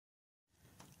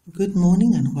Good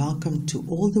morning and welcome to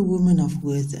all the women of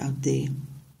worth out there.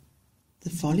 The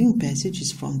following passage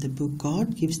is from the book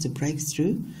God Gives the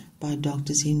Breakthrough by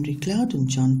Drs. Henry Cloud and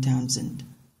John Townsend.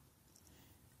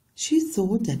 She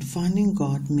thought that finding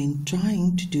God meant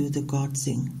trying to do the God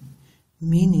thing,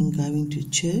 meaning going to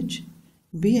church,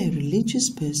 be a religious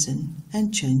person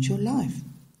and change your life.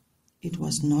 It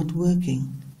was not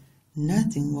working.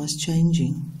 Nothing was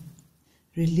changing.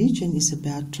 Religion is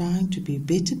about trying to be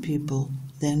better people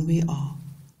than we are.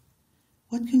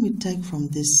 What can we take from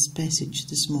this passage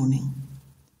this morning?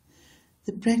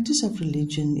 The practice of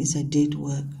religion is a dead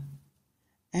work,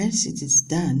 as it is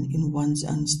done in one's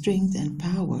own strength and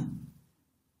power.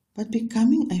 But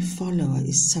becoming a follower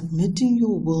is submitting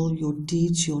your will, your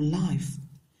deeds, your life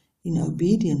in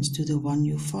obedience to the one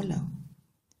you follow.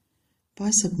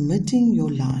 By submitting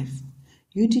your life,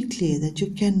 you declare that you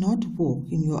cannot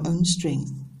walk in your own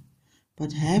strength,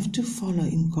 but have to follow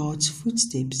in God's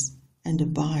footsteps and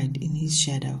abide in His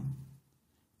shadow.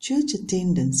 Church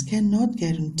attendance cannot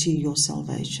guarantee your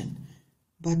salvation,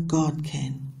 but God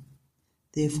can.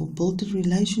 Therefore, build a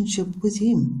relationship with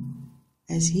Him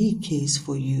as He cares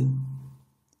for you.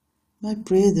 My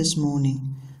prayer this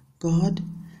morning, God,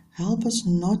 help us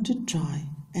not to try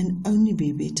and only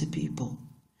be better people,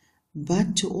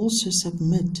 but to also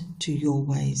submit to your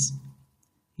ways.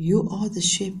 You are the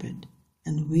shepherd,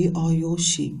 and we are your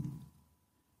sheep.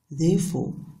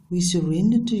 Therefore, we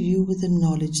surrender to you with the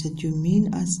knowledge that you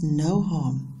mean us no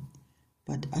harm,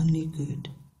 but only good.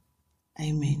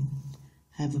 Amen.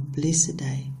 Have a blessed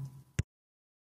day.